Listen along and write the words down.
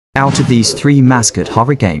Out of these 3 Mascot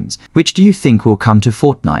horror games, which do you think will come to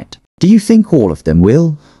Fortnite? Do you think all of them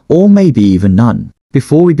will? Or maybe even none?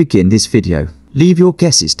 Before we begin this video, leave your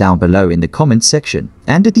guesses down below in the comment section,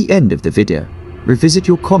 and at the end of the video, revisit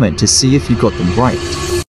your comment to see if you got them right.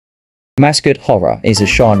 Mascot horror is a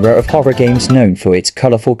genre of horror games known for its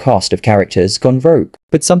colorful cast of characters gone rogue.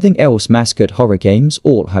 But something else Mascot horror games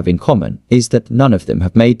all have in common is that none of them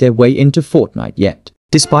have made their way into Fortnite yet.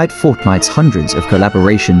 Despite Fortnite's hundreds of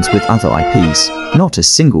collaborations with other IPs, not a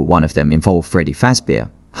single one of them involve Freddy,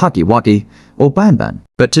 Fazbear, Huggy, Wuggy, or Banban.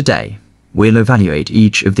 But today, we'll evaluate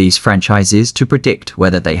each of these franchises to predict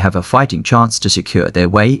whether they have a fighting chance to secure their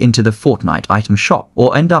way into the Fortnite item shop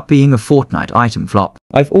or end up being a Fortnite item flop.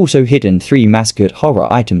 I've also hidden 3 Mascot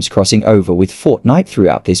horror items crossing over with Fortnite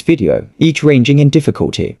throughout this video, each ranging in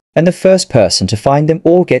difficulty, and the first person to find them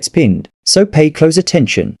all gets pinned. So pay close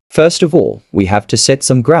attention. First of all, we have to set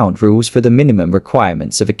some ground rules for the minimum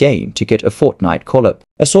requirements of a game to get a Fortnite collab,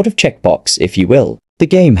 a sort of checkbox if you will. The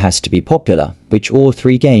game has to be popular, which all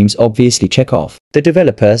 3 games obviously check off. The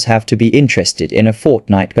developers have to be interested in a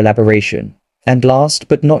Fortnite collaboration. And last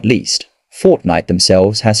but not least, Fortnite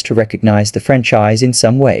themselves has to recognize the franchise in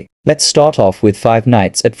some way. Let's start off with Five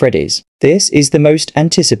Nights at Freddy's. This is the most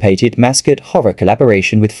anticipated Mascot horror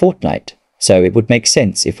collaboration with Fortnite, so it would make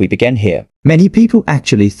sense if we began here. Many people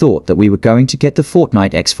actually thought that we were going to get the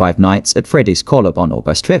Fortnite x Five Nights at Freddy's collab on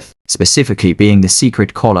August 5th, specifically being the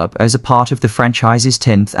secret collab as a part of the franchise's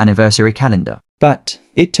 10th anniversary calendar. But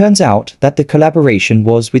it turns out that the collaboration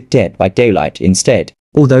was with Dead by Daylight instead.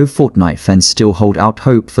 Although Fortnite fans still hold out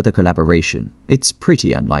hope for the collaboration, it's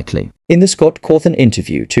pretty unlikely. In the Scott Cawthon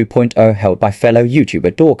interview 2.0 held by fellow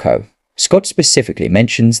YouTuber Dorco, Scott specifically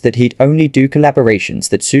mentions that he'd only do collaborations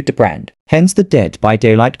that suit the brand, hence the Dead by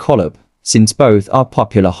Daylight collab, since both are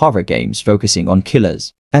popular horror games focusing on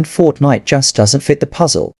killers, and Fortnite just doesn't fit the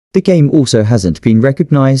puzzle. The game also hasn't been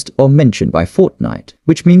recognized or mentioned by Fortnite,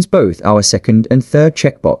 which means both our second and third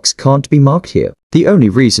checkbox can't be marked here. The only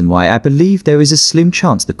reason why I believe there is a slim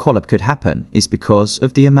chance the collab could happen is because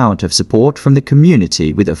of the amount of support from the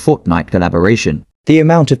community with a Fortnite collaboration. The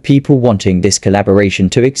amount of people wanting this collaboration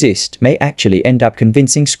to exist may actually end up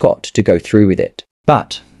convincing Scott to go through with it.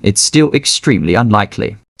 But it's still extremely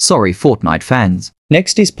unlikely. Sorry Fortnite fans.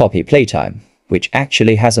 Next is Poppy Playtime, which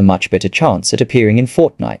actually has a much better chance at appearing in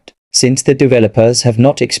Fortnite, since the developers have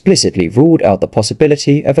not explicitly ruled out the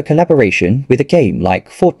possibility of a collaboration with a game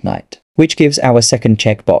like Fortnite, which gives our second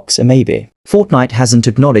checkbox a maybe. Fortnite hasn't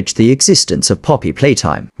acknowledged the existence of Poppy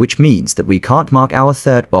Playtime, which means that we can't mark our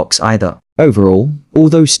third box either. Overall,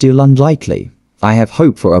 although still unlikely, I have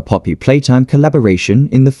hope for a Poppy Playtime collaboration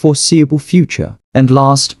in the foreseeable future. And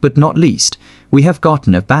last but not least, we have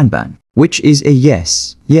Garten of Banban, which is a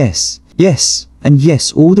yes, yes, yes, and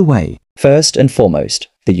yes all the way. First and foremost,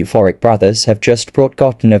 the Euphoric brothers have just brought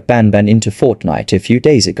Garten of Banban into Fortnite a few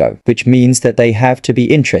days ago, which means that they have to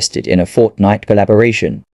be interested in a Fortnite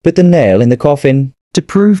collaboration. But the nail in the coffin, to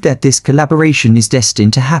prove that this collaboration is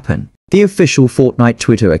destined to happen, the official Fortnite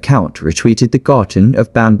Twitter account retweeted the Garten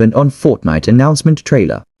of Banban on Fortnite announcement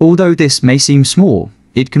trailer. Although this may seem small,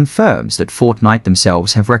 it confirms that Fortnite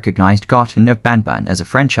themselves have recognized Garten of Banban as a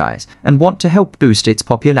franchise and want to help boost its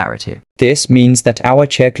popularity. This means that our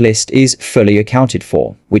checklist is fully accounted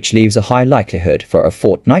for, which leaves a high likelihood for a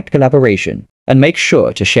Fortnite collaboration. And make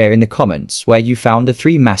sure to share in the comments where you found the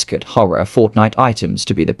 3 Mascot horror Fortnite items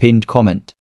to be the pinned comment.